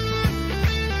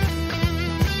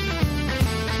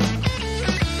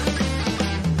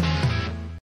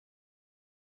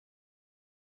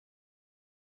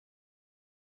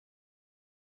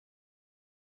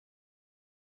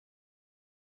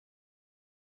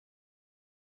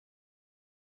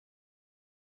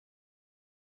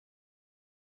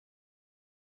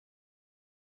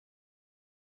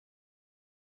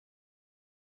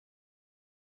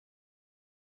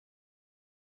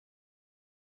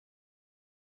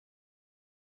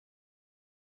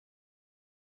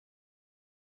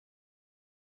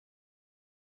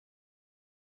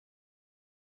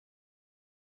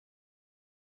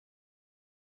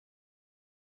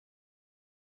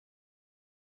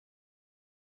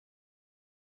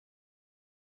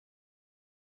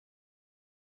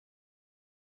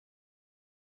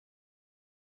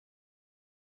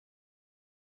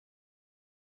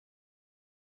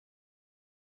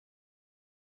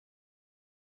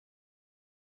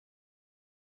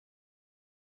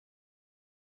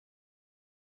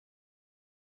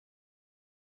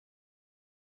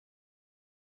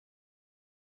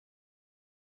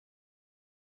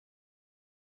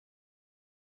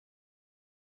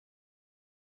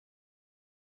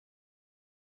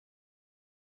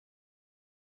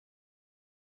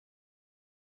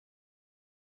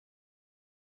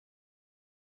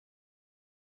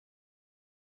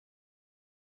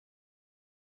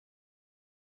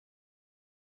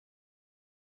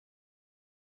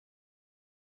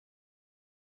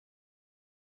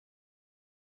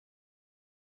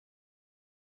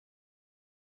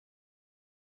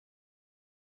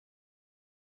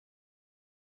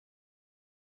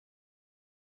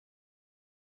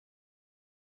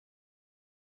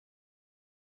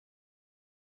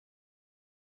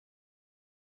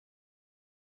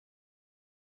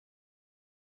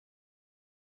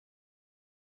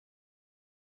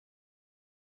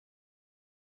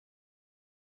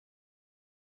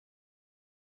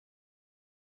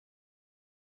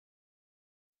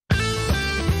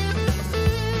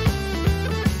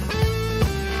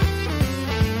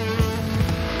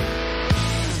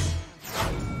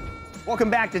 Welcome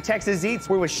back to Texas Eats.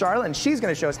 We're with Charlotte, and she's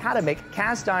going to show us how to make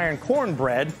cast iron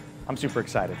cornbread. I'm super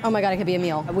excited. Oh my God, it could be a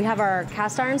meal. We have our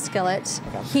cast iron skillet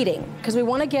heating because we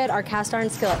want to get our cast iron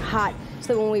skillet hot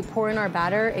so that when we pour in our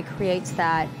batter, it creates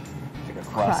that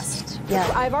crust.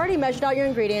 Yeah. I've already measured out your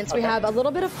ingredients. We have a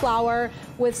little bit of flour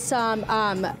with some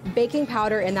baking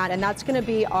powder in that, and that's going to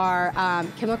be our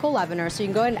chemical leavener. So you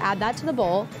can go ahead and add that to the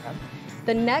bowl.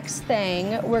 The next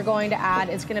thing we're going to add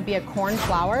is going to be a corn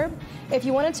flour. If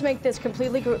you wanted to make this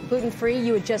completely gluten-free,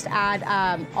 you would just add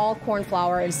all corn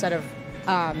flour instead of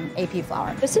AP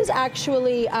flour. This is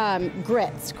actually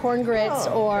grits, corn grits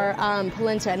or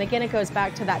polenta, and again, it goes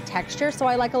back to that texture. So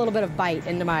I like a little bit of bite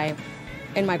into my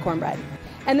cornbread.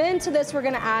 And then to this, we're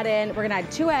gonna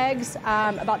add 2 eggs,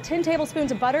 about 10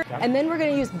 tablespoons of butter, and then we're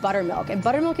gonna use buttermilk. And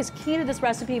buttermilk is key to this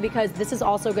recipe because this is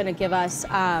also gonna give us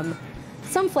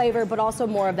some flavor, but also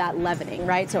more of that leavening,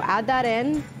 right? So add that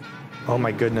in. Oh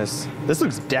my goodness, this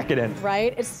looks decadent.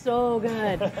 Right, it's so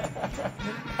good.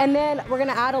 And then we're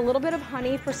gonna add a little bit of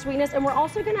honey for sweetness, and we're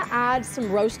also gonna add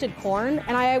some roasted corn,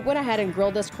 and I went ahead and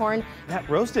grilled this corn. That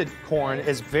roasted corn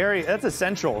is that's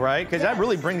essential, right? Because that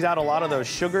really brings out a lot of those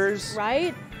sugars.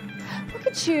 Right? Look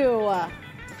at you,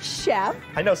 chef.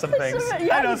 I know some things.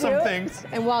 Yeah, I know some things.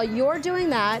 And while you're doing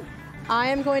that, I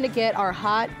am going to get our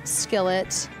hot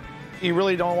skillet. You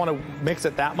really don't want to mix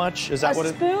it that much? Is that what it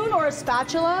is? A spoon or a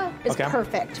spatula is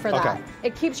perfect for that. Okay.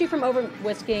 It keeps you from over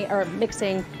whisking or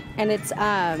mixing, and it's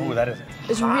Ooh, that is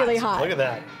it's hot. really hot. Look at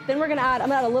that. Then I'm gonna add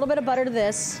a little bit of butter to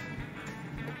this.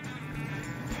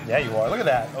 Yeah, you are. Look at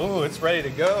that. Oh, it's ready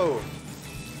to go.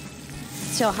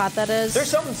 See how hot that is? There's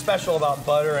something special about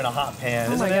butter in a hot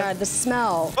pan, isn't it? Oh my God, the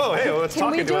smell. Oh, hey, well, it's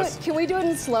talking to us. Can we do it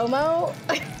in slow-mo?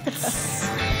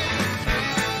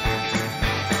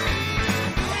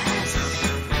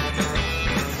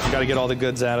 Got to get all the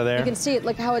goods out of there. You can see it,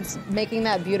 look how it's making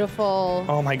that beautiful.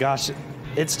 Oh my gosh.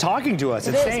 It's talking to us.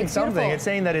 It's saying something. Beautiful. It's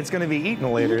saying that it's going to be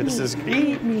eaten later. This is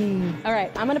Eat me. All right,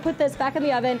 I'm going to put this back in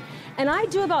the oven, and I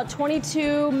do about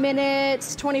 22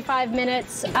 minutes, 25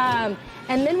 minutes. And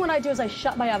then what I do is I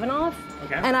shut my oven off,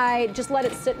 and I just let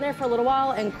it sit in there for a little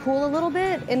while and cool a little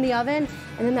bit in the oven,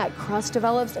 and then that crust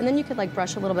develops, and then you could like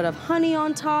brush a little bit of honey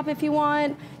on top if you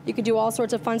want. You could do all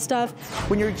sorts of fun stuff.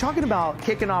 When you're talking about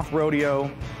kicking off rodeo,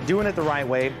 doing it the right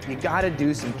way, you got to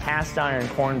do some cast iron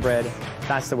cornbread.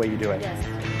 That's the way you do it. Yes.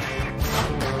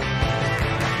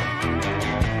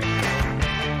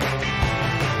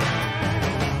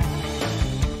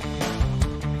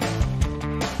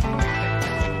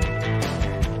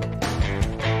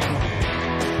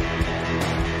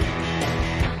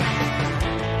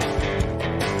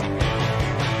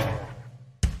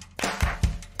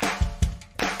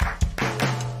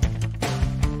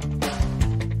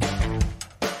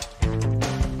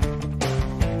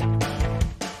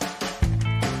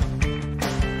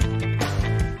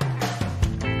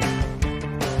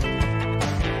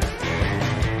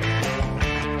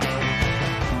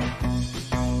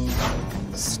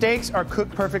 Steaks are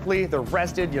cooked perfectly, they're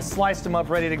rested, you sliced them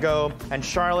up ready to go. And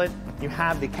Charlotte, you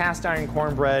have the cast iron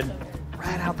cornbread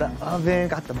right out the oven,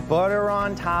 got the butter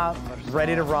on top,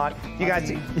 ready to rock. You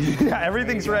guys, yeah,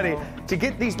 everything's ready. To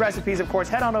get these recipes, of course,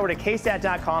 head on over to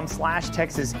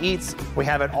kstat.com/TexasEats. We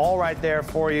have it all right there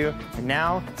for you. And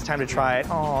now it's time to try it.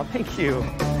 Oh, thank you.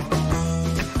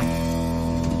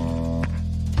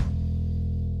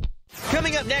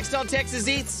 Coming up next on Texas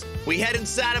Eats, we head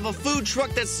inside of a food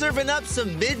truck that's serving up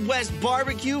some Midwest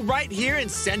barbecue right here in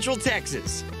Central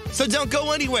Texas. So don't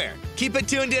go anywhere. Keep it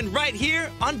tuned in right here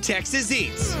on Texas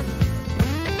Eats.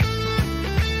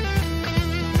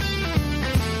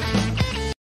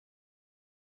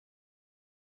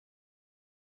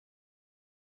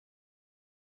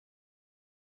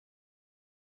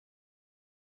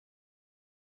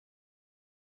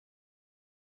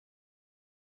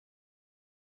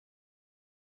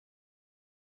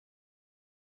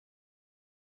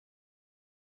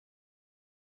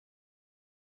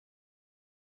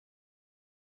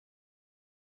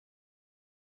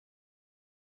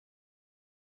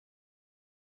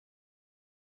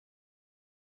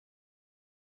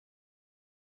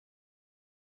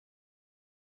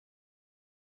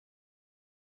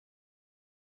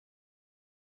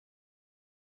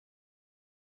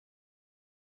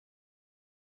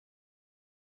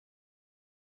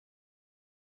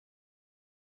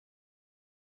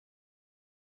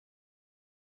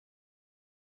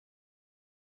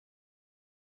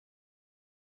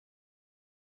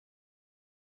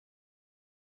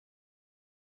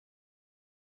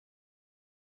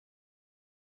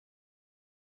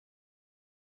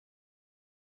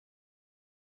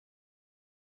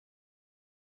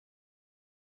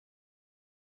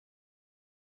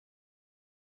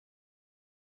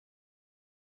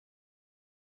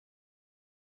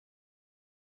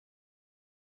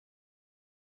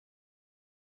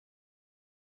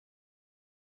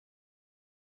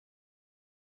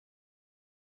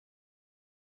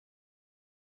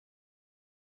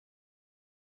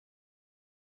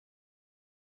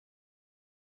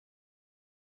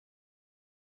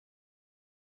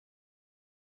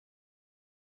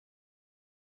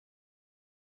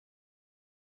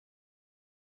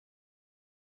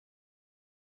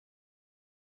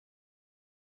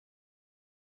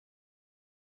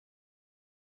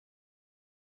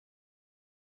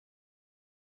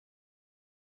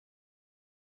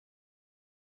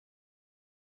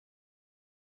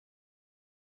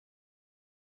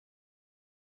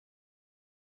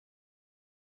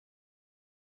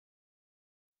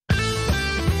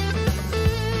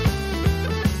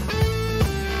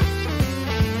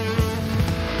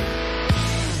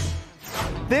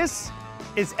 This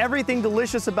is everything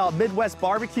delicious about Midwest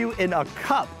barbecue in a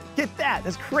cup. Get that,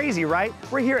 that's crazy, right?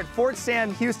 We're here at Fort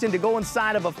Sam, Houston to go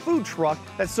inside of a food truck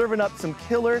that's serving up some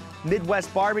killer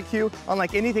Midwest barbecue,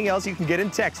 unlike anything else you can get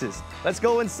in Texas. Let's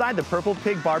go inside the Purple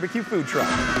Pig Barbecue food truck.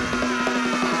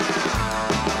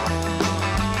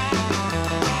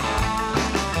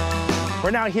 We're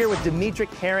now here with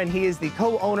Demetric Heron. He is the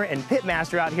co-owner and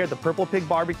pitmaster out here at the Purple Pig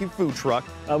Barbecue food truck.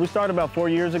 We started about 4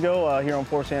 years ago here on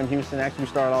Fort Sam, Houston. Actually, we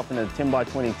started off in a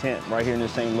 10x20 tent right here in the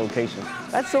same location.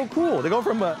 That's so cool. To go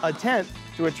from a tent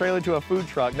to a trailer to a food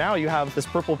truck, now you have this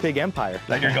Purple Pig empire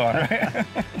that you're going, right?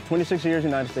 26 years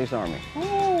United States Army.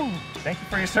 Ooh, thank you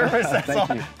for your service.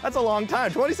 Thank you. That's a long time.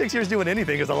 26 years doing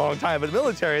anything is a long time, but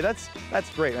military, that's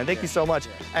great. And thank you so much.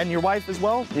 And your wife as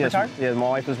well? Yes, retired? yeah, my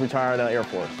wife is retired Air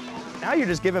Force. Now you're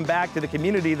just giving back to the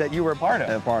community that you were a part of.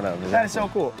 A part of, exactly. That is so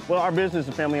cool. Well, our business is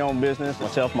a family-owned business.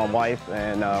 Myself, my wife,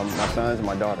 and my sons and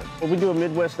my daughter. Well, we do a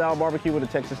Midwest-style barbecue with a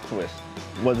Texas twist.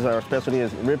 What is our specialty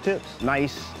is rib tips.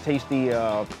 Nice, tasty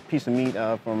piece of meat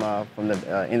from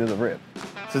the end of the rib.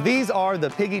 So these are the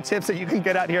piggy tips that you can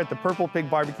get out here at the Purple Pig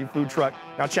Barbecue food truck.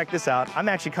 Now check this out. I'm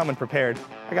actually coming prepared.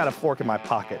 I got a fork in my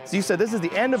pocket. So you said this is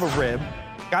the end of a rib.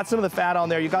 Got some of the fat on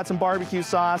there. You got some barbecue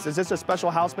sauce. Is this a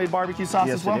special house-made barbecue sauce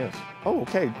as well? Yes, it is. Oh,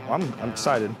 okay. I'm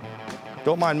excited.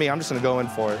 Don't mind me. I'm just gonna go in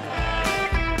for it.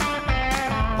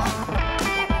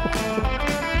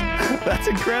 That's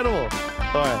incredible.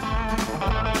 All right.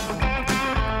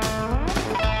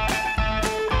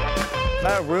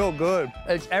 That's real good.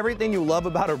 It's everything you love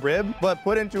about a rib, but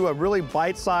put into a really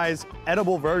bite-sized,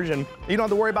 edible version. You don't have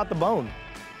to worry about the bone.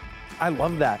 I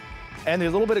love that. And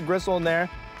there's a little bit of gristle in there,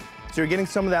 so you're getting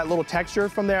some of that little texture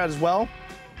from there as well.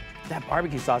 That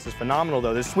barbecue sauce is phenomenal,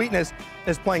 though. The sweetness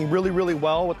is playing really, really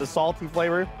well with the salty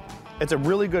flavor. It's a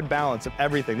really good balance of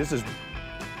everything. This is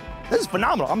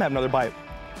phenomenal. I'm gonna have another bite.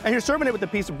 And you're serving it with a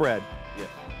piece of bread. Yes.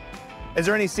 Is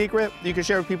there any secret you can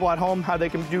share with people at home how they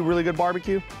can do really good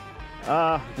barbecue?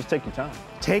 Just take your time.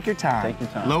 Take your time. Take your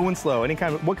time. Low and slow.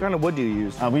 What kind of wood do you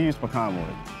use? We use pecan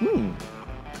wood.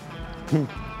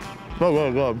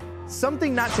 Go.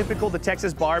 Something not typical to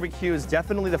Texas barbecue is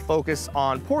definitely the focus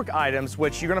on pork items,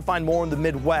 which you're gonna find more in the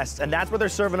Midwest, and that's what they're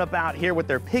serving up out here with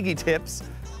their piggy tips.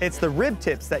 It's the rib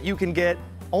tips that you can get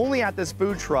only at this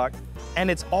food truck, and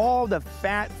it's all the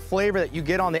fat flavor that you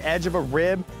get on the edge of a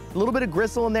rib, a little bit of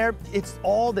gristle in there. It's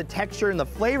all the texture and the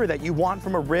flavor that you want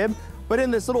from a rib, but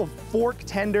in this little fork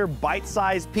tender,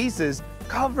 bite-sized pieces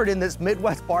covered in this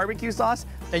Midwest barbecue sauce,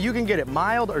 and you can get it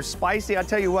mild or spicy. I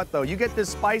tell you what though, you get this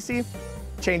spicy,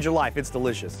 change your life, it's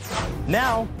delicious.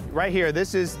 Now, right here,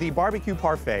 this is the barbecue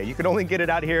parfait. You can only get it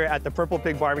out here at the Purple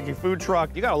Pig Barbecue food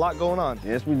truck. You got a lot going on.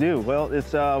 Yes, we do. Well,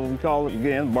 it's we call it,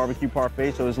 again, barbecue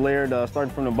parfait. So it's layered,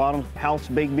 starting from the bottom, house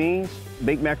baked beans,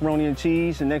 baked macaroni and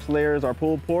cheese. The next layer is our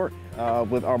pulled pork.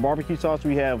 With our barbecue sauce,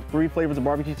 we have 3 flavors of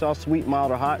barbecue sauce, sweet,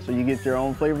 mild, or hot, so you get your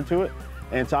own flavor to it.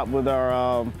 And topped with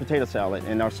our potato salad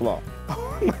and our slaw.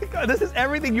 Oh my God, this is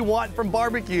everything you want from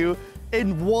barbecue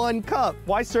in one cup.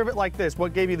 Why serve it like this?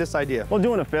 What gave you this idea? Well,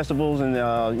 doing the festivals and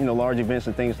large events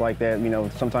and things like that,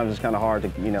 sometimes it's kind of hard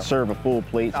to serve a full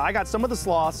plate. I got some of the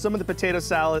slaw, some of the potato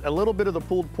salad, a little bit of the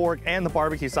pulled pork, and the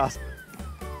barbecue sauce.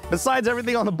 Besides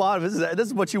everything on the bottom, this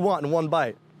is what you want in one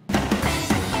bite.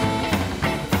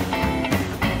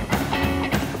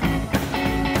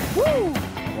 Woo!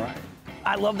 Right.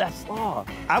 I love that slaw.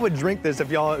 I would drink this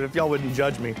if y'all wouldn't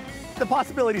judge me. The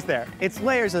possibilities there. It's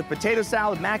layers of potato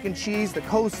salad, mac and cheese, the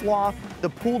coleslaw,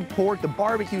 the pulled pork, the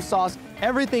barbecue sauce,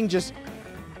 everything just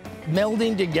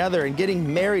melding together and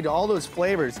getting married to all those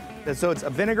flavors. And so it's a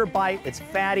vinegar bite, it's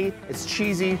fatty, it's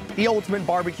cheesy, the ultimate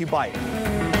barbecue bite.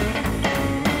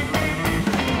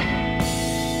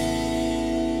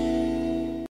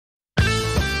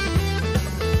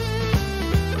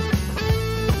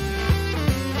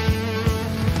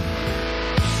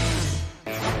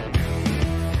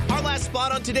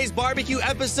 On today's barbecue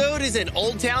episode is in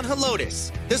Old Town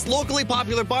Helotes. This locally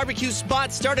popular barbecue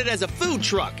spot started as a food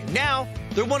truck. Now,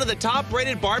 they're one of the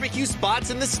top-rated barbecue spots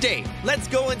in the state. Let's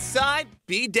go inside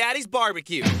B Daddy's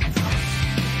Barbecue.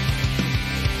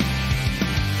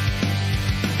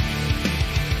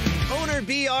 Owner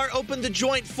BR opened the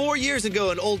joint 4 years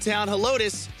ago in Old Town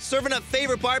Helotes, serving up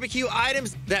favorite barbecue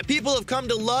items that people have come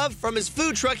to love from his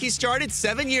food truck he started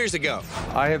 7 years ago.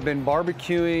 I have been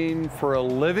barbecuing for a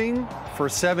living for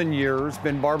 7 years,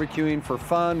 been barbecuing for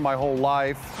fun my whole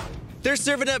life. They're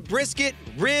serving up brisket,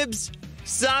 ribs,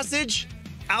 sausage,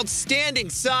 outstanding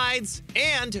sides,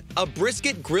 and a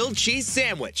brisket grilled cheese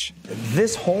sandwich.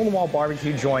 This hole-in-the-wall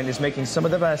barbecue joint is making some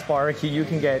of the best barbecue you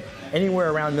can get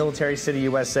anywhere around Military City,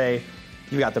 USA.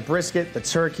 You got the brisket, the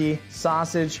turkey,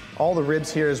 sausage, all the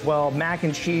ribs here as well, mac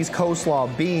and cheese,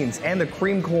 coleslaw, beans, and the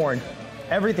cream corn.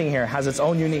 Everything here has its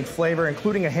own unique flavor,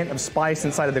 including a hint of spice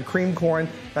inside of the cream corn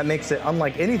that makes it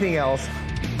unlike anything else.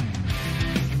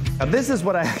 Now this is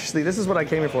what I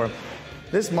came here for.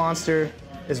 This monster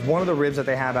is one of the ribs that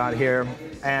they have out here,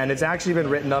 and it's actually been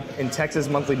written up in Texas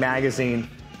Monthly Magazine,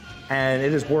 and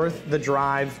it is worth the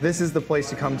drive. This is the place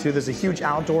to come to. There's a huge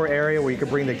outdoor area where you can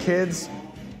bring the kids.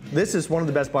 This is one of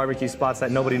the best barbecue spots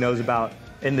that nobody knows about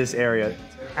in this area.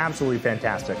 Absolutely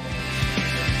fantastic.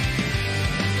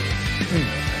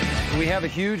 We have a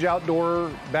huge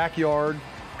outdoor backyard,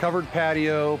 covered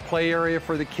patio, play area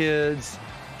for the kids.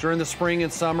 During the spring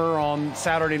and summer on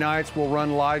Saturday nights, we'll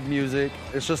run live music.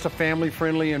 It's just a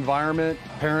family-friendly environment.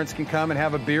 Parents can come and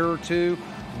have a beer or two.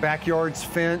 Backyard's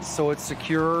fenced, so it's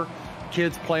secure.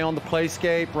 kids play on the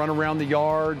playscape, run around the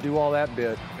yard, do all that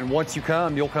bit. And once you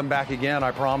come, you'll come back again,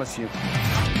 I promise you.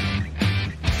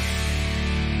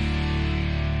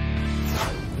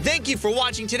 Thank you for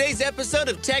watching today's episode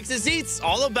of Texas Eats,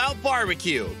 all about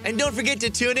barbecue. And don't forget to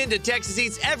tune in to Texas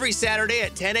Eats every Saturday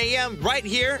at 10 a.m. right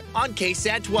here on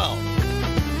KSAT 12.